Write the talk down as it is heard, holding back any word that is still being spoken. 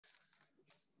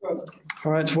All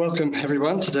right, welcome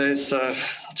everyone to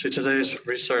today's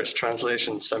research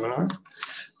translation seminar.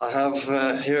 I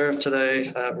have here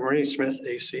today Maree Smith,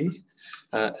 AC,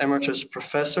 Emeritus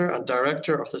Professor and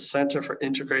Director of the Center for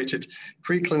Integrated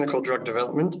Preclinical Drug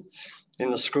Development in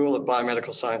the School of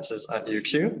Biomedical Sciences at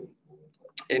UQ.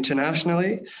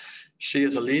 Internationally, she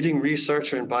is a leading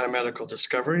researcher in biomedical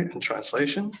discovery and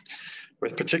translation,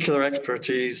 with particular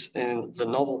expertise in the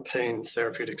novel pain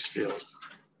therapeutics field.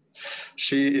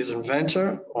 She is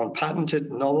inventor on patented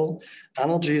novel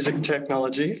analgesic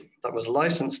technology that was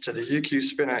licensed to the UQ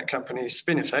spin-out company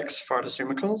Spinifex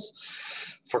Pharmaceuticals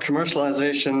for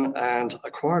commercialization and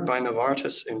acquired by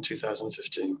Novartis in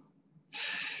 2015.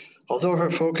 Although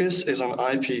her focus is on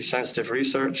IP-sensitive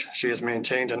research, she has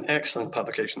maintained an excellent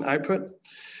publication output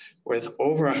with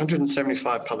over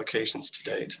 175 publications to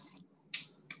date.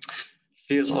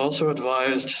 She has also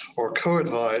advised or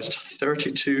co-advised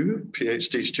 32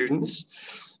 PhD students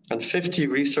and 50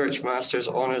 research master's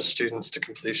honors students to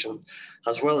completion,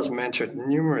 as well as mentored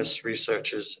numerous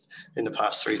researchers in the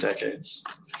past 3 decades.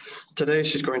 Today,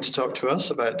 she's going to talk to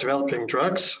us about developing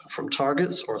drugs from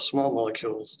targets or small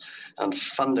molecules and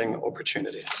funding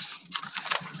opportunities.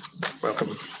 Welcome.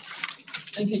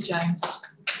 Thank you, James.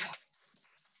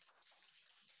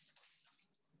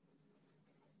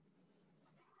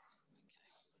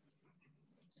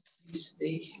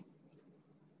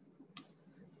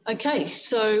 Okay,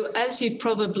 so as you've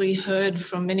probably heard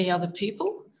from many other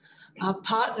people,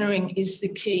 partnering is the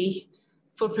key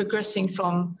for progressing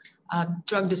from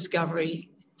drug discovery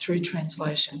through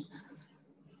translation.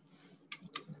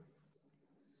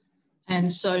 And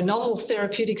so novel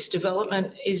therapeutics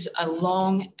development is a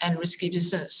long and risky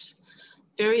business,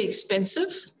 very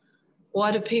expensive.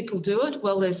 Why do people do it?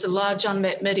 Well, there's a large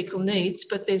unmet medical needs,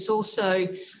 but there's also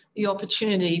the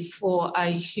opportunity for a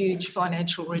huge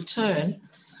financial return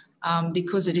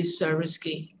because it is so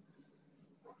risky.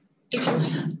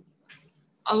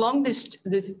 Along this,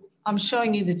 I'm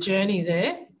showing you the journey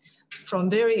there from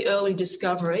very early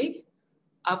discovery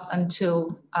up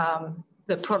until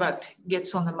the product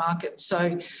gets on the market.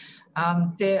 So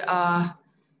there are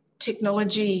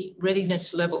technology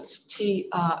readiness levels,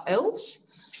 TRLs.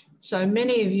 So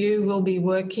many of you will be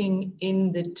working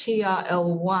in the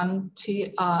TRL1,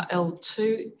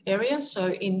 TRL2 area, so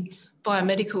in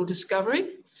biomedical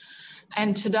discovery.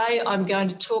 And today I'm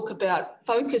going to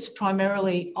focus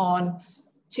primarily on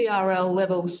TRL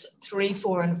levels 3,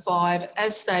 4, and 5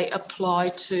 as they apply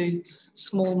to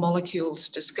small molecules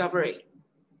discovery.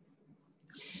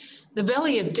 The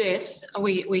Valley of Death,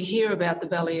 we hear about the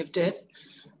Valley of Death,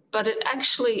 but it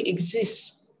actually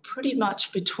exists pretty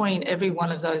much between every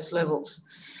one of those levels.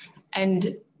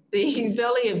 And the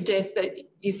Valley of Death that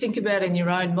you think about in your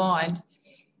own mind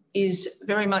is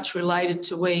very much related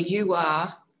to where you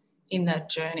are in that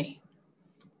journey.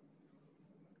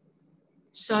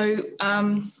 So,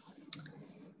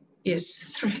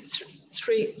 yes,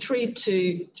 3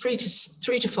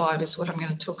 to 5 is what I'm going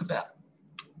to talk about.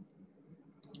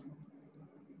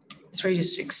 3 to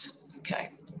 6,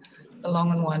 okay, the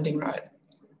long and winding road.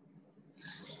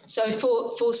 So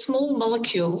for small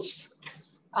molecules,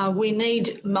 we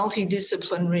need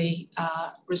multidisciplinary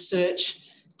research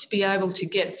to be able to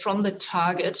get from the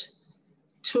target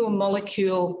to a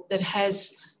molecule that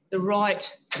has the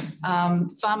right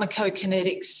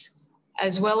pharmacokinetics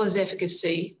as well as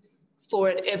efficacy for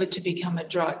it ever to become a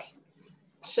drug.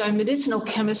 So medicinal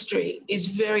chemistry is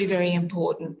very, very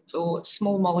important for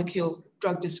small molecule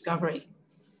drug discovery.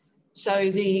 So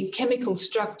the chemical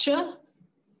structure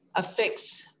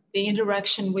affects the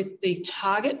interaction with the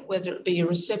target, whether it be a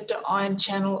receptor ion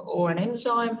channel or an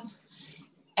enzyme,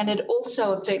 and it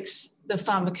also affects the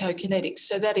pharmacokinetics.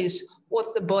 So that is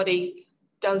what the body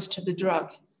does to the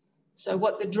drug. So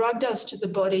what the drug does to the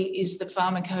body is the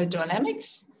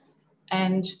pharmacodynamics,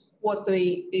 and what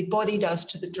the body does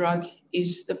to the drug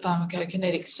is the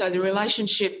pharmacokinetics. So the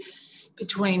relationship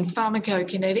between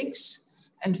pharmacokinetics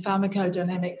and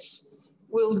pharmacodynamics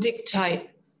will dictate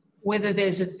whether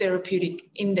there's a therapeutic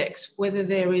index, whether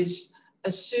there is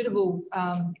a suitable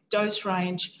dose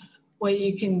range where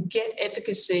you can get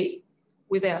efficacy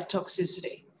without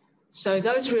toxicity. So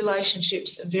those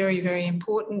relationships are very, very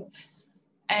important,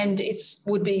 and it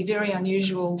would be very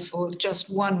unusual for just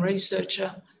one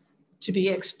researcher to be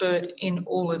expert in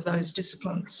all of those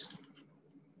disciplines.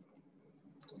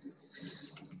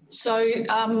 So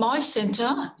my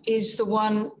centre is the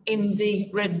one in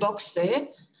the red box there,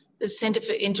 the Centre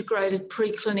for Integrated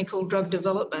Preclinical Drug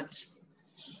Development.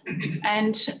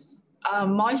 And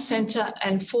my centre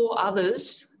and 4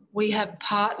 others, we have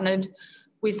partnered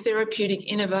with Therapeutic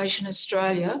Innovation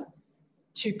Australia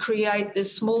to create the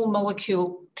small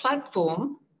molecule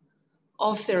platform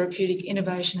of Therapeutic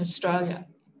Innovation Australia.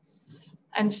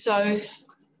 And so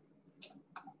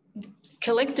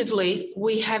collectively,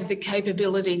 we have the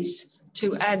capabilities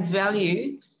to add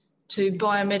value to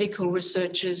biomedical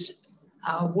researchers'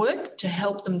 work to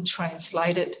help them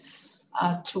translate it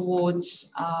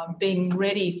towards being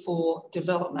ready for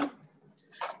development.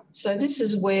 So this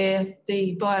is where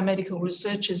the biomedical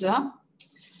researchers are.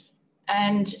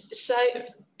 And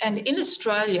in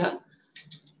Australia,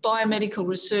 biomedical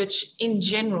research in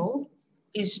general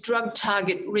is drug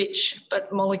target rich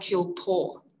but molecule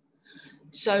poor.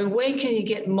 So where can you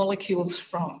get molecules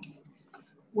from?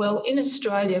 Well, in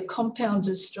Australia, Compounds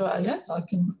Australia, if I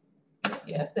can,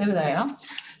 yeah, there they are.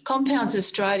 Compounds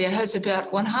Australia has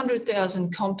about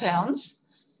 100,000 compounds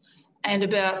and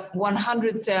about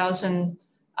 100,000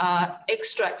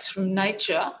 extracts from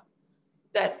nature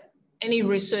that any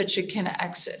researcher can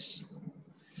access.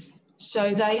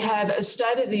 So they have a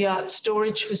state-of-the-art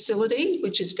storage facility,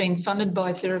 which has been funded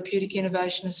by Therapeutic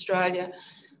Innovation Australia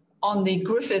on the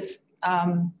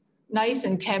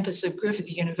Nathan campus of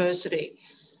Griffith University.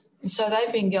 And so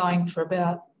they've been going for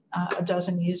about a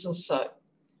dozen years or so.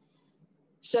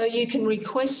 So you can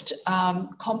request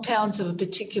compounds of a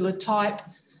particular type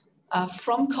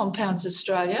from Compounds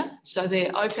Australia, so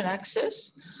they're open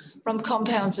access from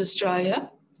Compounds Australia,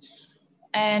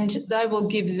 and they will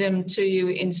give them to you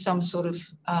in some sort of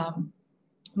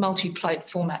multi-plate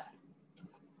format.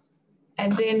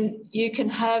 And then you can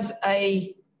have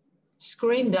a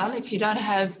screen done. If you don't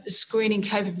have the screening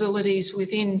capabilities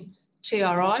within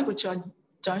TRI, which I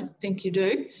don't think you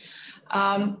do,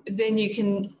 then you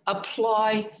can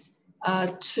apply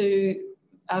to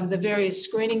the various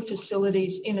screening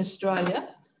facilities in Australia,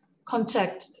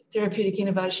 contact Therapeutic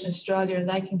Innovation Australia and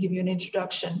they can give you an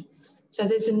introduction. So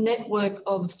there's a network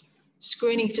of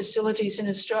screening facilities in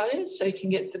Australia, so you can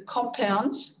get the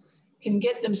compounds, can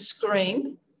get them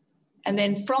screened, and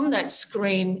then from that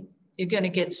screen, you're going to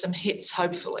get some hits,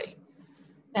 hopefully.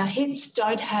 Now, hits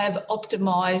don't have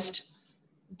optimised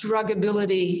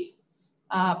druggability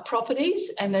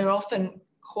properties, and they're often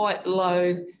quite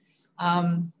low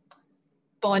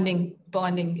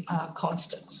binding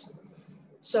constants.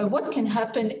 So what can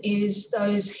happen is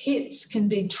those hits can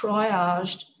be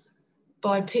triaged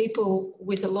by people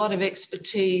with a lot of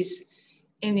expertise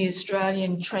in the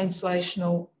Australian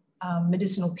Translational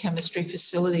Medicinal Chemistry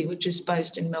Facility, which is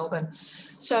based in Melbourne.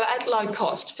 So at low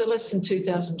cost, for less than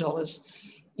 $2,000,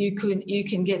 you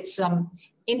can get some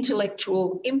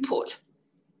intellectual input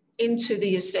into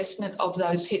the assessment of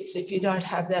those hits if you don't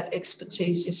have that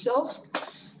expertise yourself.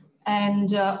 And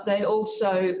they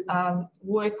also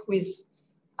work with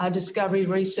discovery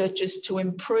researchers to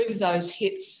improve those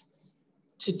hits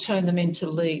to turn them into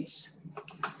leads.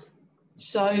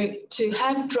 So to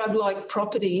have drug-like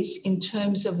properties in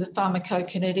terms of the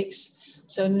pharmacokinetics,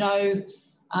 so no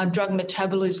drug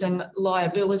metabolism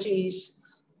liabilities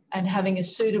and having a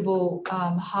suitable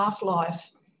half-life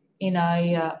in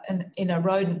a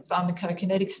rodent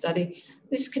pharmacokinetic study,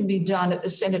 this can be done at the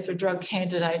Centre for Drug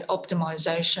Candidate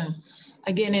Optimisation,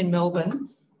 again in Melbourne,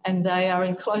 and they are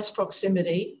in close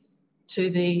proximity to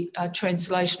the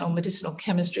Translational Medicinal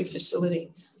Chemistry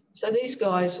Facility. So these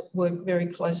guys work very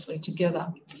closely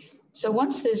together. So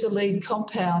once there's a lead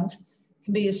compound, it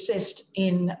can be assessed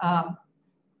in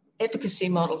efficacy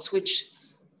models, which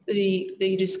the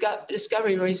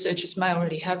discovery researchers may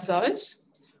already have those.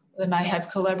 They may have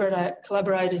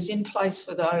collaborators in place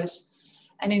for those.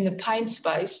 And in the pain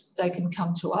space, they can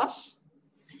come to us.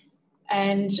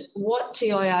 And what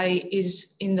TIA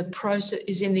is in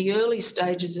the early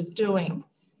stages of doing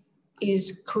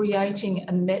is creating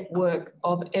a network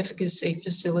of efficacy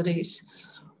facilities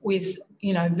with,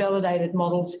 validated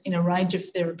models in a range of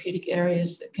therapeutic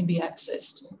areas that can be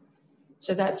accessed.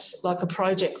 So that's like a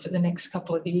project for the next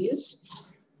couple of years.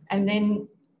 And then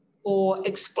for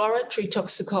exploratory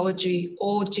toxicology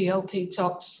or GLP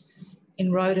tox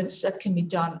in rodents, that can be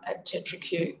done at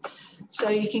TetraQ. So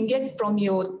you can get from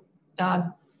your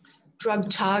drug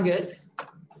target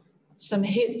some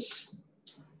hits,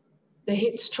 the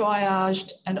hits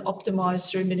triaged and optimised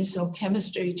through medicinal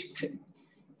chemistry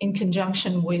in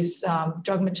conjunction with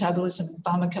drug metabolism and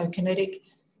pharmacokinetic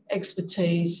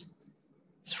expertise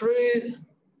through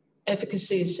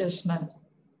efficacy assessment,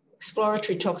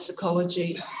 exploratory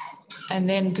toxicology, and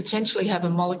then potentially have a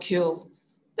molecule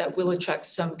that will attract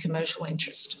some commercial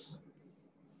interest.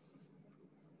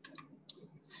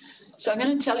 So I'm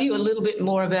going to tell you a little bit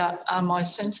more about my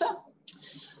centre.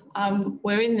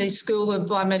 We're in the School of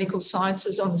Biomedical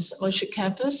Sciences on the St Lucia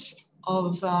campus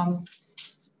of the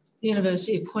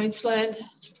University of Queensland.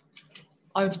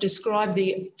 I've described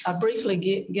briefly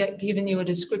given you a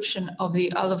description of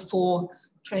the other 4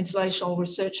 translational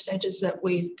research centres that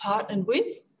we've partnered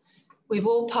with. We've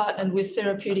all partnered with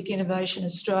Therapeutic Innovation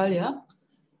Australia,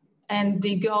 and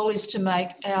the goal is to make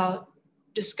our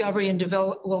discovery and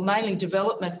mainly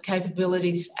development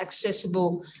capabilities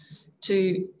accessible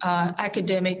to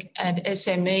academic and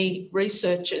SME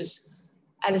researchers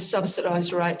at a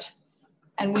subsidised rate.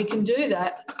 And we can do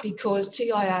that because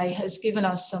TIA has given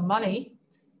us some money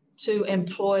to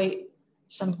employ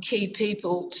some key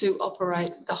people to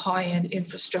operate the high-end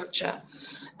infrastructure.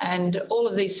 And all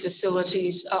of these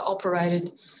facilities are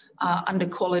operated under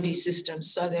quality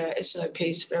systems, so there are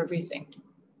SOPs for everything.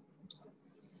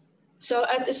 So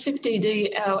at the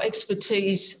CIFDD, our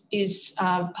expertise is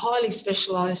highly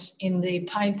specialised in the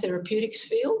pain therapeutics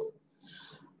field.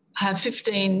 I have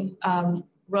 15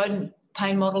 rodent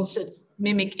pain models that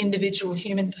mimic individual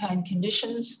human pain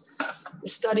conditions. The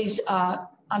studies are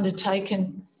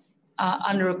undertaken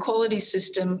under a quality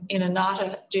system in a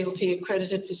NATA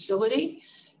GLP-accredited facility,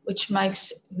 which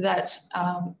makes that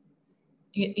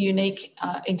unique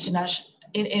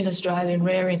in Australia and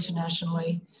rare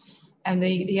internationally. And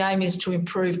the aim is to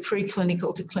improve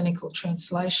preclinical to clinical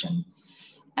translation.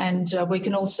 And we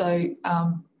can also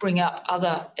bring up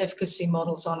other efficacy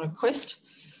models on request.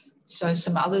 So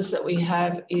some others that we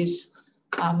have is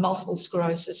multiple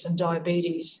sclerosis and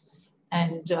diabetes,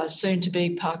 and soon to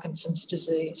be Parkinson's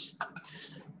disease.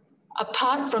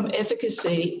 Apart from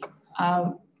efficacy,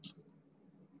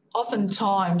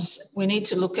 oftentimes we need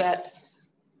to look at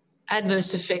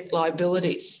adverse effect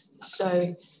liabilities.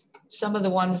 So some of the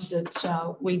ones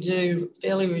that we do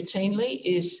fairly routinely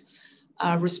is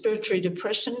respiratory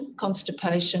depression,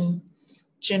 constipation,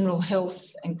 general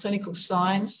health and clinical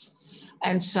signs,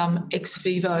 and some ex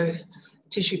vivo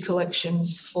tissue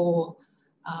collections for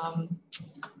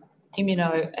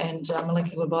immuno and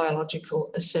molecular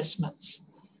biological assessments.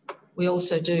 We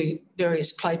also do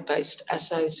various plate-based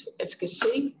assays for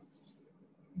efficacy.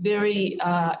 Very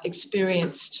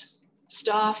experienced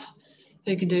staff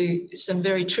who can do some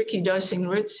very tricky dosing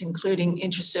routes, including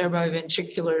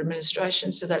intracerebroventricular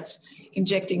administration, so that's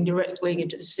injecting directly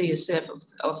into the CSF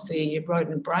of the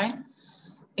rodent brain.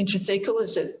 Intrathecal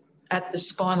is at the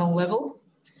spinal level,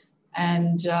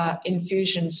 and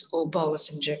infusions or bolus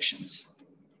injections.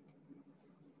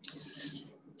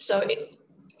 So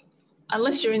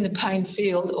unless you're in the pain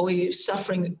field or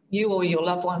you or your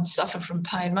loved ones suffer from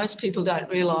pain, most people don't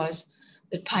realise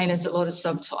that pain has a lot of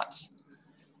subtypes.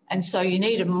 And so you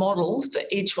need a model for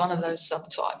each one of those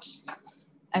subtypes.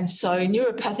 And so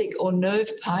neuropathic or nerve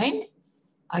pain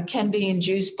can be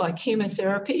induced by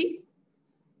chemotherapy,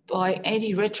 by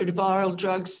antiretroviral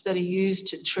drugs that are used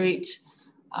to treat,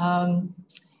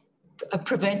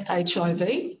 prevent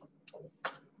HIV,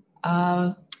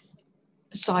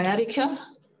 sciatica,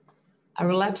 a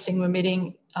relapsing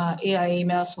remitting EAE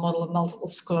mouse model of multiple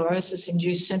sclerosis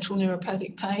induced central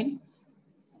neuropathic pain.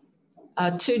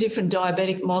 2 different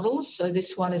diabetic models. So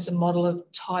this one is a model of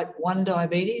type 1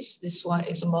 diabetes. This one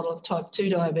is a model of type 2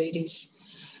 diabetes.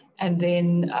 And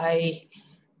then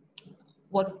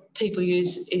what people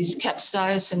use is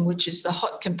capsaicin, which is the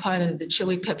hot component of the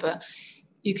chili pepper.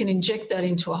 You can inject that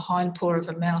into a hind paw of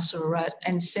a mouse or a rat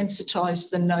and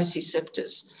sensitise the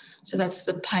nociceptors. So that's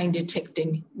the pain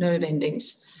detecting nerve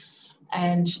endings.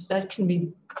 And that can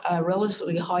be a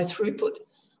relatively high throughput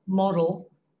model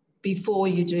before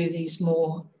you do these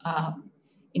more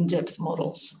in-depth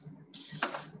models.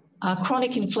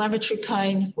 Chronic inflammatory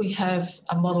pain, we have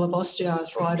a model of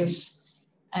osteoarthritis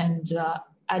and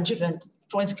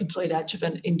once complete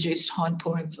adjuvant induced hind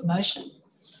paw inflammation.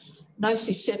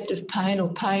 Nociceptive pain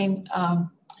or pain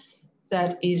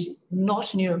that is not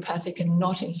neuropathic and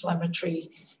not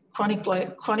inflammatory,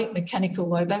 chronic mechanical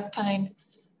low back pain,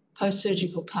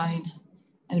 post-surgical pain,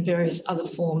 and various other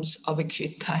forms of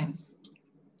acute pain.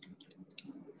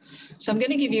 So I'm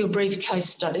going to give you a brief case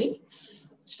study.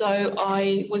 So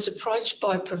I was approached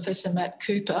by Professor Matt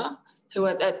Cooper, who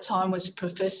at that time was a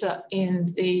professor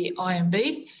in the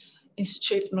IMB,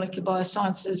 Institute for Molecular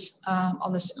Biosciences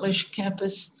on the St Lucia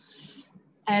campus.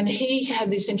 And he had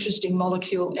this interesting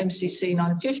molecule, MCC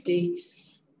 950,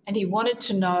 and he wanted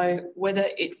to know whether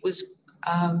it was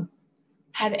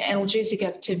had analgesic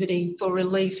activity for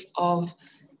relief of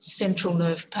central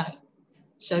nerve pain.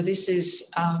 So this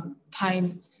is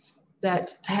pain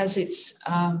that has its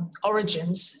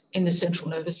origins in the central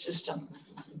nervous system,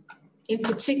 in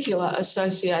particular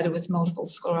associated with multiple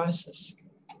sclerosis.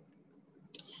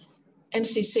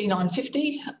 MCC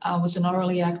 950 was an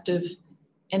orally active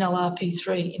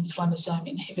NLRP3 inflammasome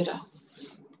inhibitor.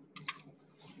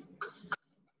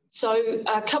 So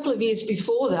a couple of years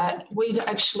before that, we'd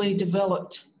actually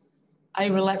developed a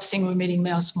relapsing remitting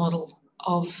mouse model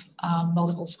of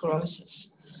multiple sclerosis.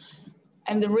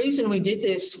 And the reason we did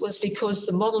this was because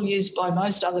the model used by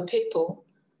most other people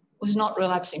was not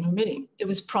relapsing remitting, it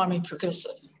was primary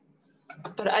progressive.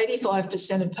 But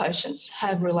 85% of patients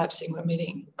have relapsing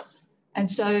remitting.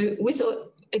 And so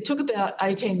it took about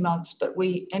 18 months, but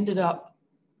we ended up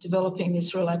developing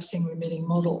this relapsing remitting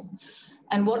model.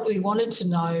 And what we wanted to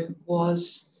know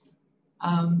was,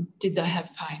 did they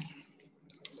have pain?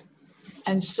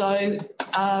 And so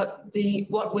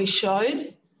what we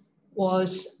showed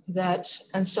was that,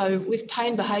 and so with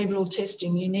pain behavioural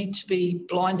testing, you need to be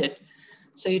blinded.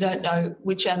 So you don't know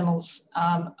which animals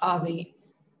are the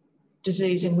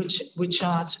disease and which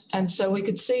aren't. And so we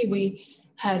could see we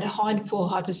had hind paw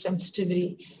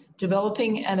hypersensitivity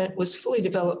developing, and it was fully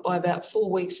developed by about 4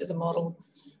 weeks of the model.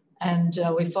 And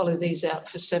we followed these out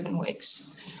for 7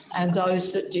 weeks. And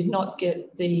those that did not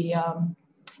get the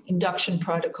induction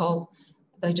protocol,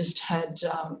 they just had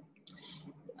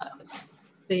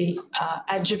the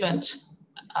adjuvant,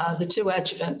 the 2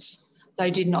 adjuvants, they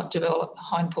did not develop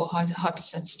hind paw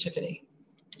hypersensitivity.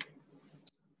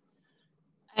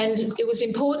 And it was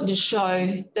important to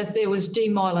show that there was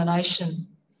demyelination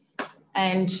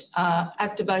and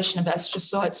activation of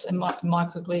astrocytes and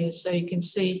microglia. So you can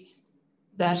see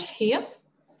that here.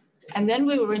 And then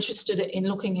we were interested in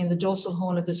looking in the dorsal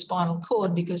horn of the spinal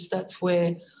cord, because that's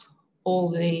where all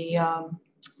the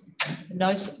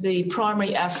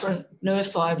primary afferent nerve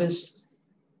fibres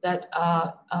that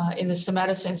are in the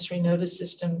somatosensory nervous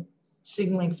system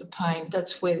signalling for pain,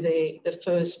 that's where the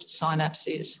first synapse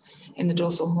is, in the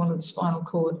dorsal horn of the spinal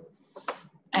cord.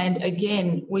 And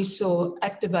again, we saw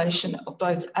activation of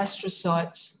both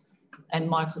astrocytes and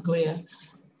microglia.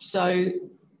 So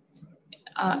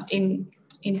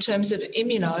in terms of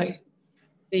immuno,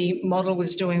 the model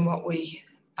was doing what we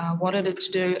wanted it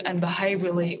to do, and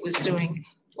behaviourally it was doing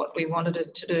what we wanted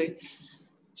it to do.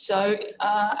 So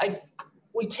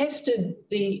we tested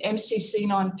the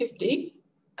MCC950.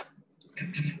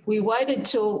 We waited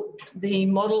till the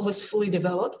model was fully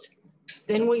developed.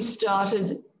 Then we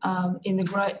started, in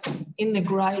the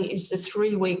grey is the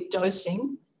 3-week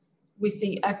dosing with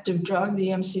the active drug, the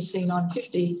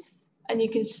MCC950. And you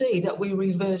can see that we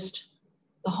reversed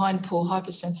the hind paw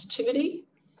hypersensitivity,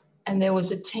 and there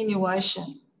was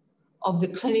attenuation of the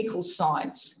clinical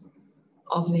signs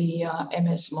of the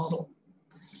MS model.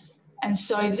 And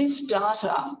so this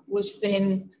data was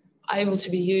then able to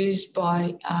be used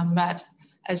by Matt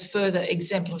as further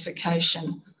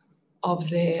exemplification of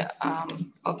their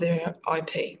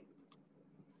IP.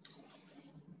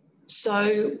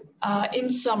 So in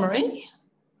summary,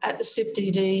 at the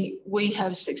CIPDD, we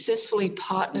have successfully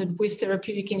partnered with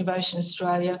Therapeutic Innovation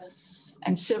Australia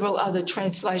and several other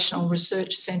translational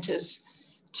research centres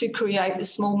to create the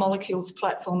small molecules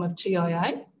platform of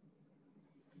TIA.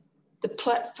 The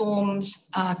platform's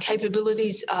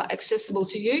capabilities are accessible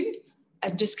to you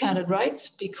at discounted rates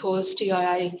because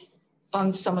TIA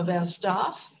funds some of our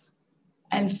staff.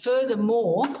 And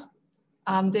furthermore,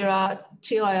 there are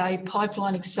TIA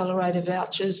pipeline accelerator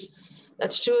vouchers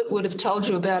that Stuart would have told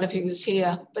you about if he was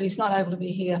here, but he's not able to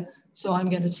be here, so I'm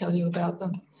going to tell you about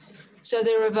them. So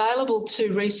they're available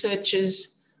to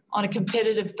researchers on a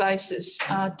competitive basis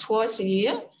twice a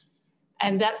year,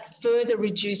 and that further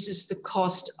reduces the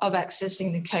cost of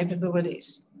accessing the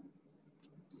capabilities.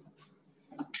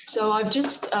 So I've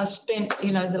just spent,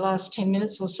 the last 10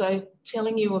 minutes or so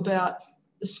telling you about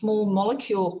the small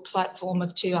molecule platform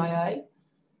of TIA,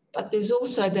 but there's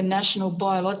also the National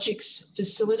Biologics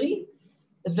Facility.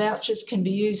 The vouchers can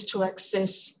be used to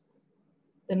access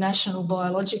the National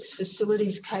Biologics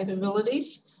Facility's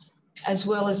capabilities, as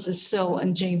well as the cell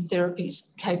and gene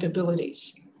therapies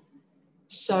capabilities.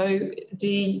 So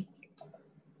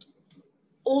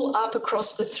all up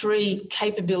across the 3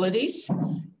 capabilities,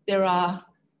 there are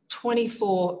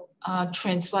 24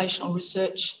 translational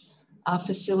research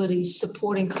facilities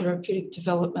supporting therapeutic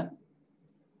development.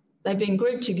 They've been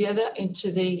grouped together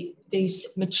into these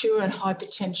mature and high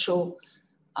potential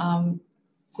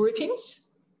groupings,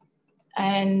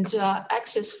 and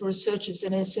access for researchers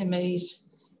and SMEs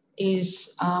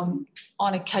is on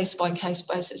a case-by-case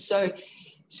basis. So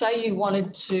say you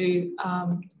wanted to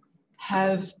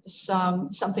have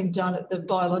something done at the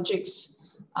biologics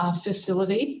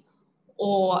facility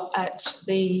or at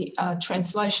the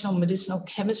translational medicinal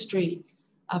chemistry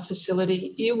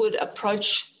facility, you would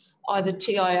approach either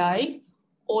TIA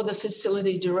or the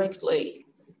facility directly,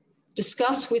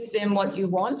 discuss with them what you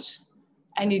want,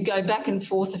 and you go back and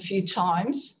forth a few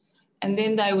times, and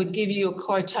then they would give you a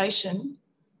quotation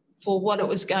for what it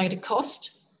was going to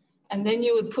cost. and then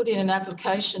you would put in an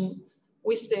application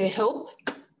with their help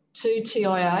to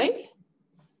TIA,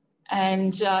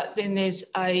 and then there's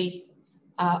a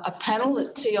panel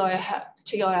that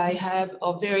TIA have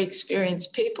of very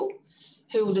experienced people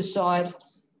who will decide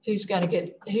who's going to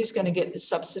get the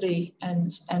subsidy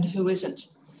and who isn't.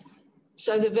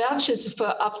 So the vouchers are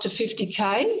for up to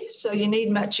 50K, so you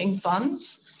need matching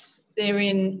funds. They're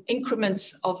in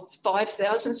increments of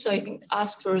 5,000, so you can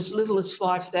ask for as little as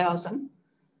 5,000,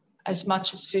 as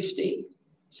much as 50.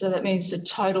 So that means the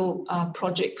total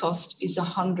project cost is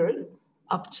 100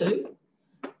 up to.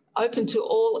 Open to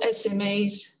all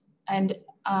SMEs and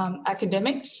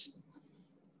academics.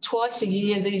 Twice a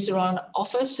year, these are on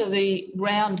offer. So the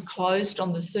round closed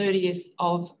on the 30th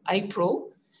of April.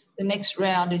 The next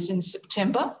round is in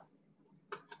September.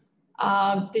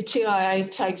 The TIA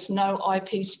takes no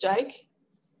IP stake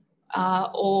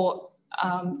or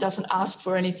doesn't ask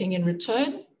for anything in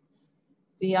return.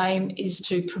 The aim is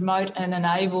to promote and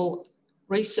enable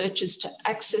researchers to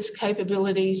access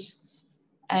capabilities,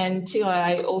 and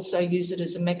TIA also use it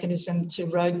as a mechanism to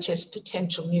road test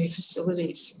potential new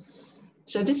facilities.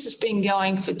 So this has been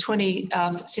going for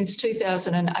since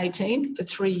 2018 for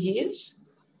 3 years,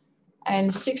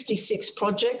 and 66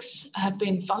 projects have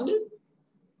been funded.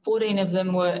 14 of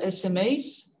them were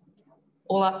SMEs.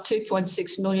 All up,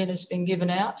 2.6 million has been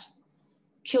given out.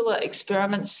 Killer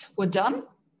experiments were done.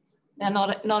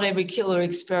 Now, not every killer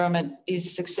experiment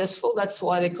is successful. That's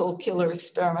why they're called killer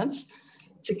experiments,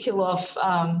 to kill off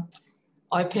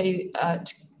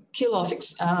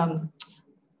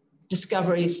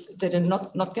discoveries that are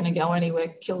not going to go anywhere,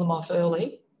 kill them off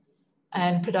early,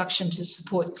 and production to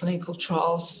support clinical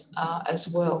trials as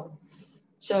well.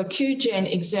 So a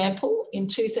QGen example, in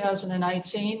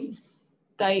 2018,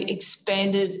 they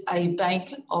expanded a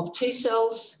bank of T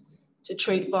cells to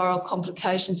treat viral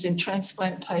complications in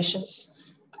transplant patients,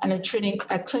 and a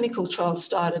clinical trial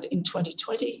started in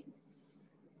 2020.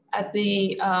 At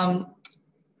the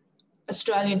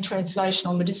Australian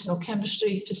Translational Medicinal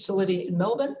Chemistry facility in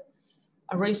Melbourne,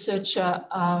 a researcher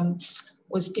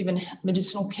was given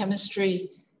medicinal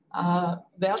chemistry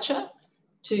voucher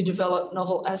to develop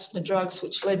novel asthma drugs,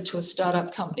 which led to a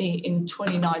startup company in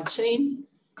 2019.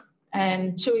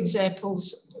 And 2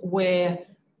 examples where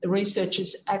the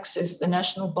researchers accessed the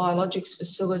national biologics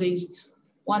facilities.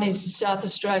 One is the South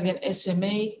Australian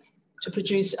SME to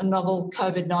produce a novel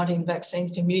COVID-19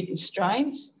 vaccine for mutant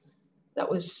strains. That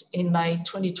was in May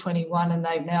 2021, and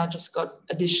they've now just got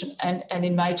addition, and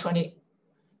in May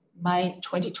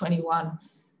 2021,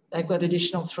 they've got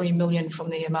additional 3 million from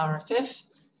the MRFF.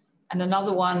 And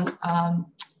another one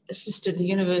assisted the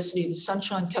University of the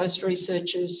Sunshine Coast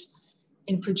researchers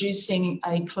in producing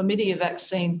a chlamydia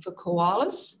vaccine for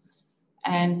koalas,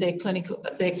 and their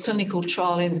clinical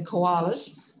trial in the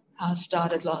koalas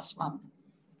started last month.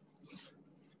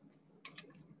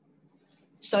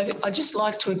 So I'd just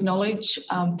like to acknowledge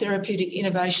Therapeutic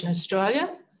Innovation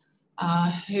Australia,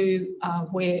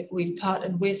 where we've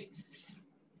partnered with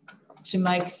to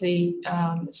make the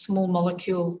small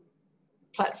molecule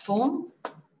platform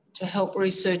to help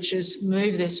researchers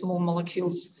move their small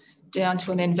molecules down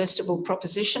to an investable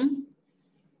proposition.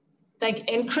 Thank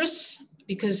NCRIS,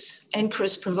 because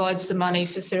NCRIS provides the money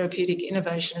for Therapeutic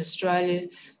Innovation Australia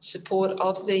support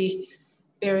of the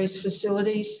various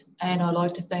facilities, and I'd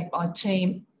like to thank my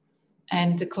team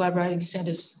and the collaborating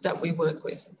centres that we work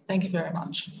with. Thank you very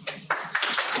much.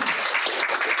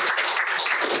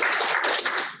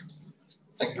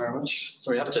 Thank you very much.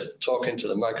 So we have to talk into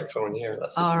the microphone here.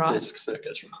 That's all right. Disc, so it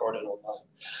gets recorded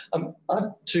online. I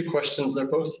have 2 questions. They're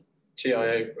both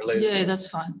TIA related. Yeah, that's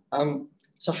fine.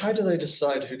 So how do they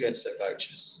decide who gets their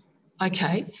vouchers?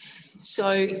 Okay.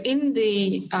 So in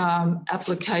the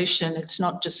application, it's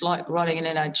not just like writing an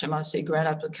NHMRC grant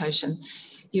application.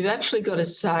 You've actually got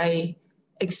to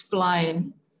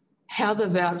explain how the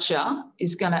voucher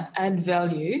is going to add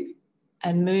value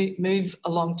and move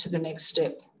along to the next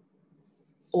step,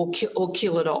 or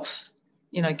kill it off,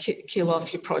 kill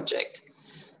off your project.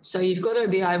 So you've got to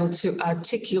be able to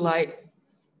articulate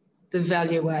the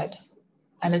value add,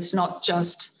 and it's not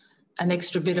just an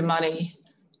extra bit of money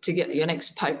to get your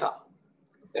next paper.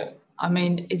 Yeah. I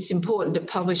mean, it's important to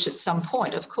publish at some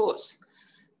point, of course,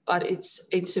 but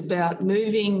it's about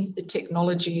moving the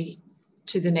technology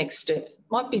to the next step.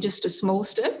 Might be just a small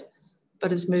step,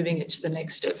 but it's moving it to the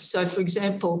next step. So, for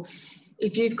example,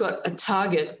 if you've got a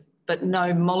target but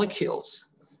no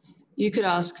molecules, you could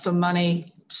ask for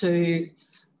money to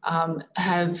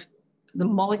have the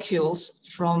molecules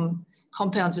from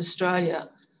Compounds Australia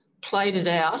plated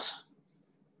out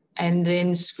and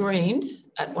then screened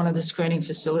at one of the screening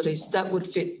facilities. That would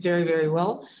fit very, very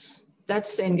well.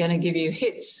 That's then going to give you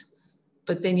hits,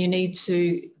 but then you need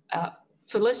to,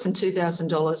 for less than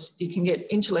 $2,000, you can get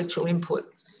intellectual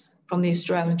input from the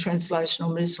Australian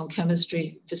Translational Medicinal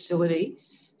Chemistry Facility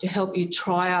to help you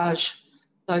triage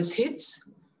those hits,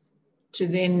 to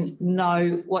then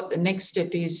know what the next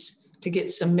step is to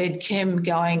get some med chem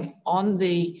going on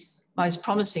the most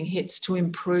promising hits to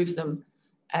improve them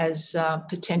as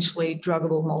potentially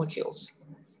druggable molecules.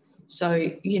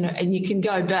 So, you know, and you can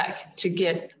go back to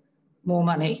get more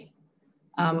money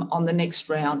on the next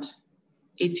round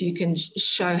if you can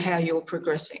show how you're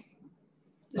progressing.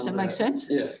 Does that make sense?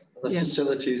 Yeah, the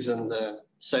facilities and the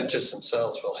centres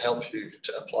themselves will help you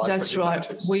to apply. That's right.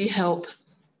 We help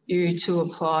you to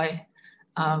apply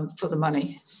for the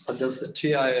money. And does the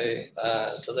TIA,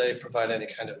 do they provide any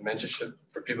kind of mentorship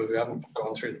for people who haven't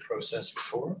gone through the process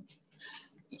before?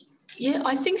 Yeah,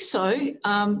 I think so.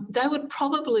 They would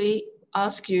probably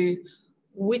ask you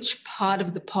which part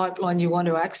of the pipeline you want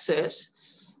to access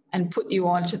and put you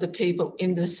on to the people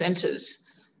in the centres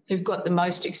who've got the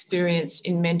most experience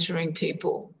in mentoring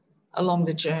people along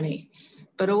the journey.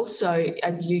 But also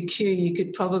at UQ, you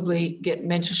could probably get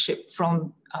mentorship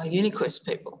from UniQuest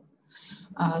people.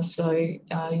 So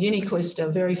UniQuest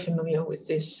are very familiar with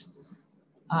this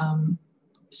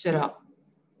setup.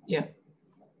 Yeah.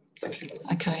 Thank you.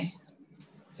 Okay.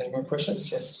 Any more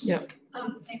questions? Yes. Yeah.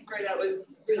 Thanks, Maree. That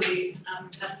was really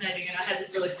fascinating, and I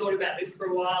hadn't really thought about this for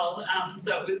a while.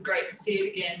 So it was great to see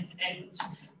it again, and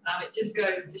it just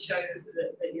goes to show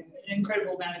that you know, an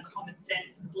incredible amount of common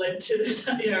sense has led to this,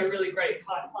 you know, really great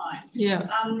pipeline. Yeah.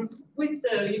 With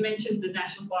you mentioned the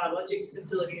National Biologics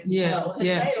Facility as well. Have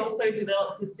they also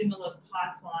developed a similar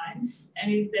pipeline,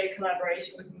 and is there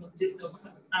collaboration with medicinal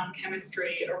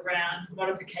chemistry around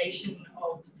modification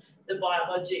of the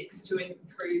biologics to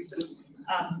improve sort of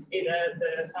either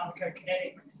the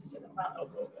pharmacokinetics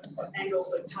and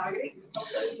also targeting of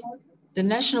those molecules? The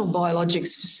National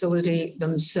Biologics Facility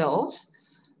themselves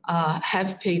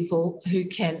have people who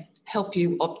can help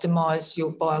you optimise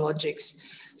your biologics.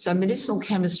 So medicinal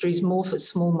chemistry is more for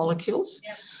small molecules.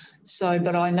 Yep. So,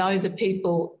 but I know the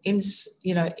people in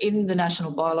the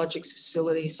National Biologics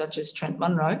Facility, such as Trent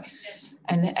Munro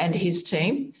and his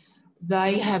team,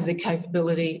 they have the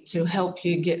capability to help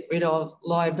you get rid of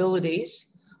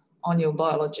liabilities on your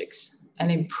biologics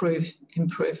and improve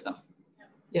them.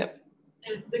 Yep.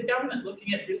 And the government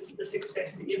looking at this, the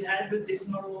success that you've had with this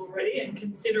model already, and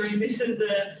considering this as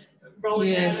a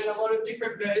rolling out in a lot of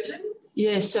different versions?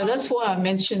 Yes, so that's why I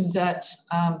mentioned that.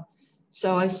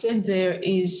 So I said there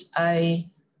is a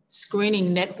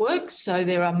screening network. So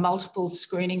there are multiple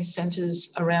screening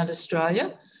centres around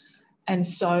Australia. And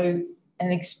so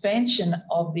an expansion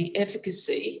of the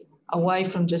efficacy away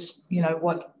from just, you know,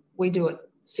 what we do at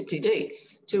CIPTD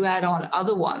to add on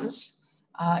other ones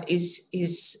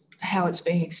is how it's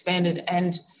being expanded.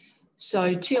 And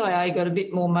so TIA got a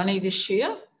bit more money this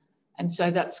year, and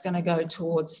so that's going to go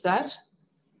towards that.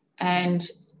 And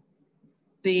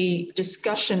the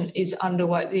discussion is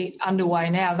underway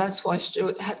now. That's why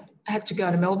Stuart had to go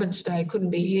to Melbourne today,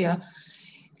 couldn't be here,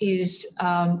 is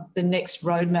the next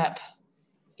roadmap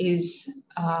is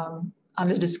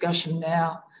under discussion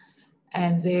now.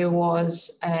 And there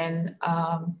was a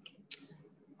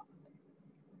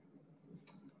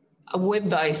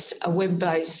web-based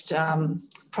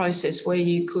process where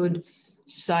you could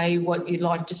say what you'd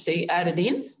like to see added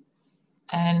in,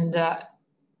 and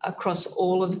across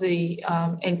all of the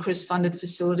NCRIS-funded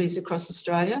facilities across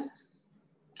Australia.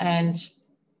 And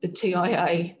the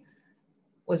TIA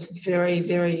was very,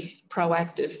 very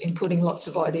proactive in putting lots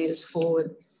of ideas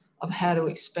forward of how to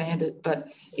expand it.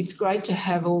 But it's great to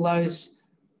have all those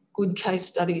good case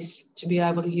studies to be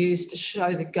able to use to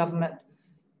show the government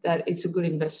that it's a good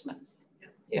investment.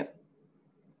 Yeah.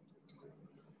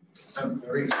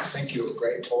 Maree, thank you.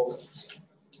 Great talk.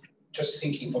 Just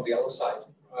thinking from the other side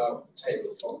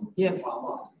table from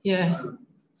pharma. Yeah.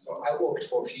 So I worked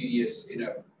for a few years in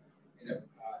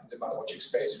the biologic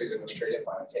space within Australia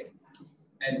Biotech,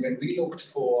 and when we looked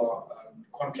for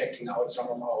contracting out some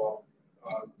of our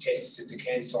tests in the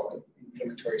cancer or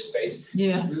inflammatory space, we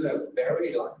were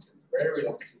very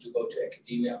reluctant to go to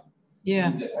academia. Yeah.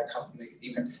 I come from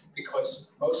academia,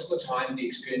 because most of the time the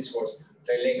experience was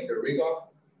they lack the rigor,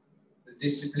 the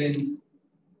discipline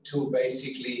to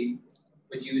basically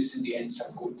produce in the end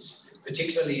some goods,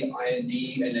 particularly IND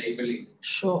enabling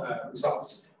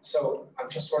results. So I'm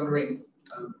just wondering,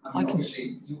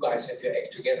 obviously you guys have your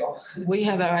act together. We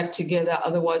have our act together,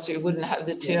 otherwise we wouldn't have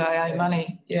the TIA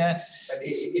money. Yeah. But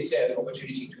is there an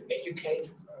opportunity to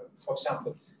educate, for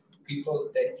example, people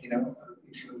that, you know,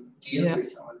 if you deal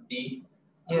with R&D,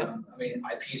 I mean,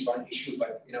 IP is one issue,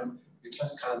 but, you know, You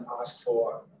just can't ask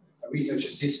for a research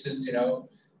assistant, you know,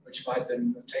 which might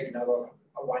then take another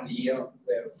 1 year,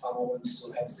 where pharma wants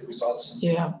to have the results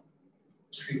in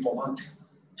 3-4 months.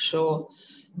 Sure.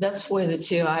 That's where the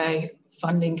TIA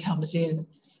funding comes in,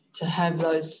 to have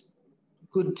those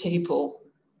good people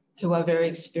who are very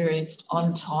experienced,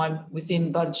 on time,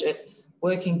 within budget,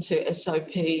 working to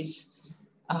SOPs,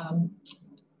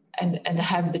 and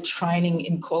have the training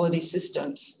in quality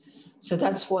systems. So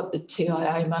that's what the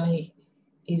TIA money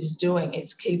is doing.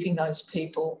 It's keeping those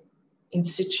people in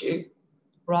situ,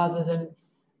 rather than,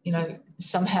 you know,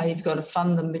 somehow you've got to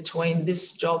fund them between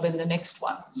this job and the next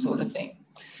one, sort of thing.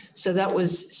 So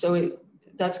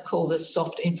that's called a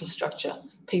soft infrastructure,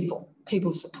 people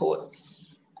support.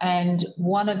 And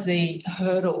one of the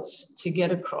hurdles to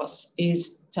get across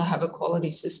is to have a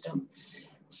quality system.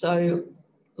 So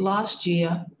last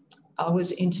year, I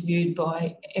was interviewed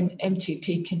by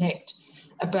MTP Connect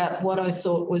about what I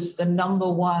thought was the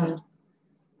number one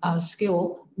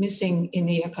skill missing in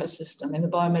the ecosystem, in the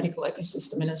biomedical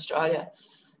ecosystem in Australia.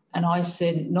 And I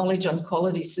said, knowledge on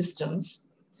quality systems.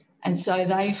 And so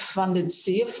they funded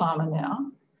Sia Pharma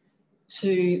now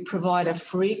to provide a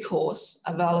free course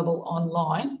available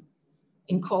online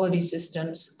in quality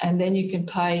systems, and then you can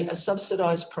pay a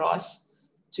subsidised price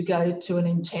to go to an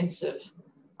intensive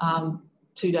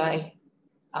 2-day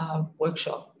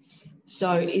workshop.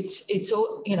 So it's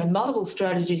all, you know, multiple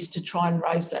strategies to try and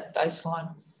raise that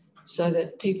baseline, so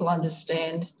that people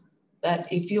understand that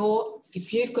if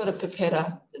you've got a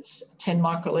pipetta that's 10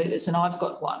 microlitres and I've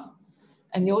got one,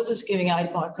 and yours is giving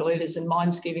 8 microlitres and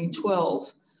mine's giving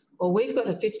 12, well, we've got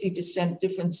a 50%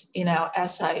 difference in our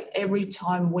assay every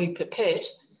time we pipette.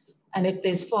 And if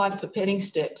there's 5 pipetting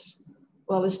steps,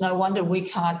 well, there's no wonder we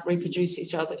can't reproduce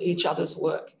each other's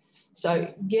work.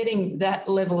 So getting that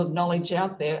level of knowledge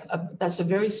out there, that's a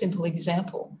very simple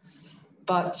example,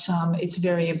 but it's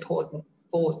very important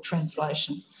for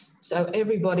translation. So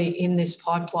everybody in this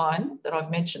pipeline that I've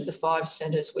mentioned, the 5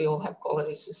 centres, we all have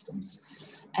quality systems.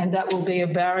 And that will be a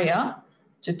barrier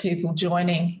to people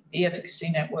joining the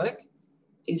efficacy network,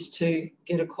 is to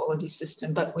get a quality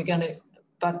system. But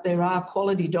there are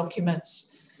quality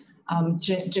documents,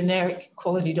 generic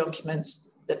quality documents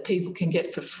that people can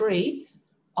get for free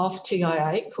off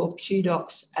TIA, called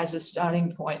QDocs, as a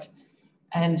starting point.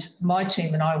 And my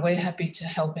team and I, we're happy to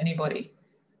help anybody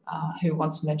who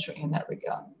wants mentoring in that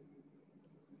regard.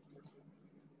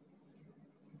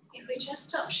 If we just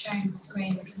stop sharing the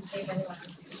screen, we can see if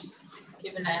anyone's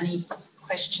given any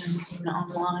questions in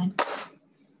online.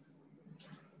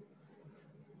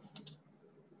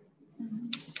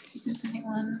 And if there's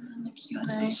anyone on the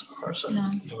Q&A.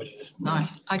 No.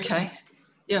 Okay.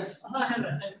 Yeah. I have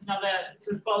another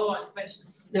sort of follow-on question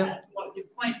from that. What your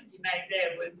point you made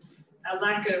there was a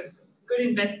lack of good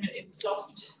investment in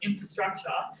soft infrastructure,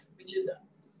 which is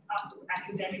us as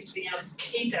academics being able to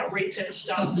keep our research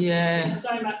staff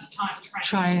so much time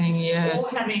training, or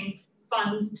having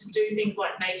funds to do things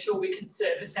like make sure we can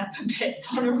service our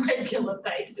pipettes on a regular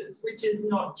basis, which is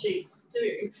not cheap to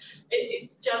do.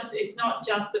 It's not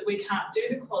just that we can't do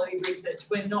the quality research,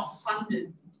 we're not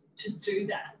funded to do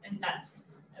that, and that's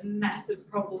a massive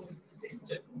problem with the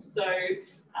system. So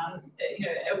you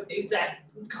know, is that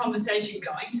conversation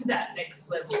going to that next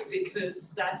level? Because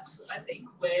that's, I think,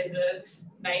 where the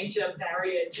major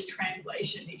barrier to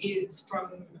translation is, from,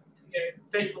 you know,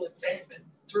 federal investment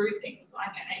through things like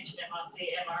NHMRC,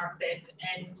 MRFF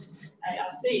and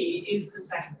ARC, is the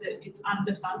fact that it's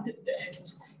underfunded,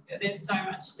 and you know, there's so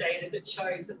much data that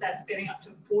shows that that's getting up to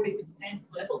 40%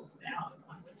 levels now of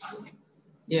underfunding.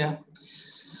 Yeah.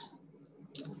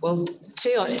 Well,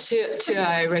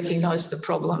 TIA recognised the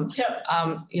problem.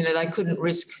 You know, they couldn't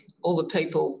risk all the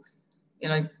people, you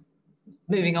know,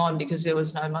 moving on because there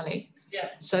was no money.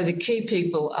 So the key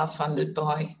people are funded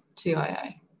by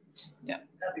TIA. Yeah.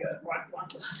 That'd be a right one.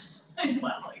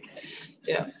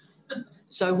 Yeah.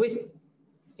 So with,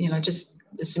 you know, just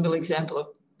the simple example of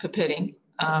pipetting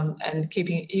and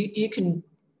keeping, you can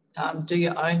do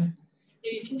your own.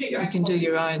 Yeah, you can do your own. You can do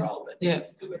your own. Control, but you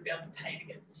still would be able to pay to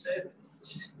get the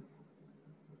service.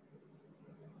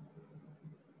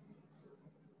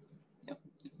 Yep.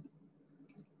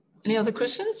 Any other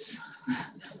questions?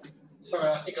 Sorry,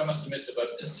 I think I must have missed it,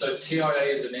 but so TIA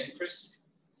is an NCRIS?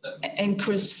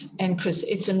 NCRIS.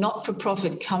 It's a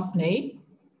not-for-profit company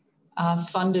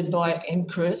funded by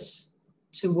NCRIS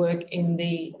to work in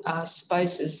the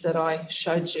spaces that I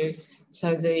showed you.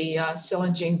 So the cell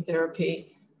and gene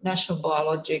therapy, national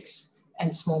biologics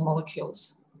and small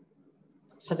molecules.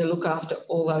 So they look after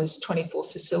all those 24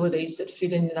 facilities that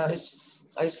fit in those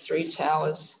 3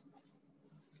 towers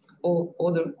or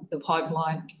the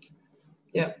pipeline.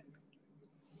 Yeah.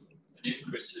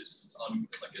 increase is on,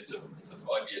 like it's a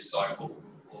 5-year cycle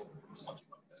or something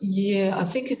like that? Yeah, I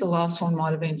think the last one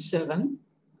might have been 7.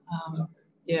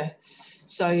 Yeah.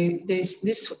 So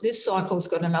this cycle's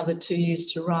got another 2 years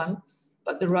to run,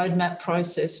 but the roadmap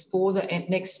process for the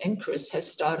next increase has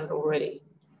started already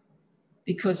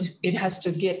because it has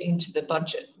to get into the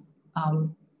budget.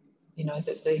 You know,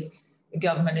 that the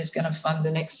government is going to fund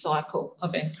the next cycle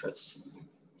of increase.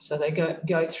 So they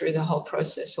go through the whole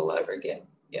process all over again.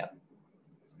 Yeah.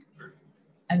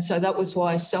 And so that was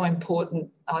why it's so important,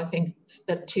 I think,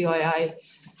 that TIA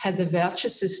had the voucher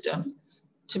system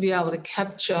to be able to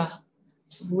capture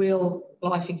real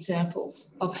life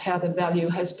examples of how the value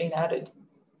has been added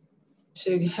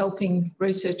to helping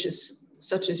researchers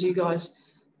such as you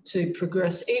guys to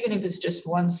progress, even if it's just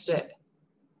one step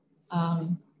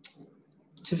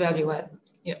to value add.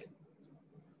 Yeah.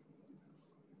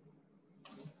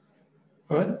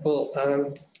 All right.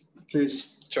 Well,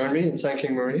 please join me in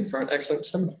thanking Maree for an excellent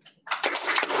seminar.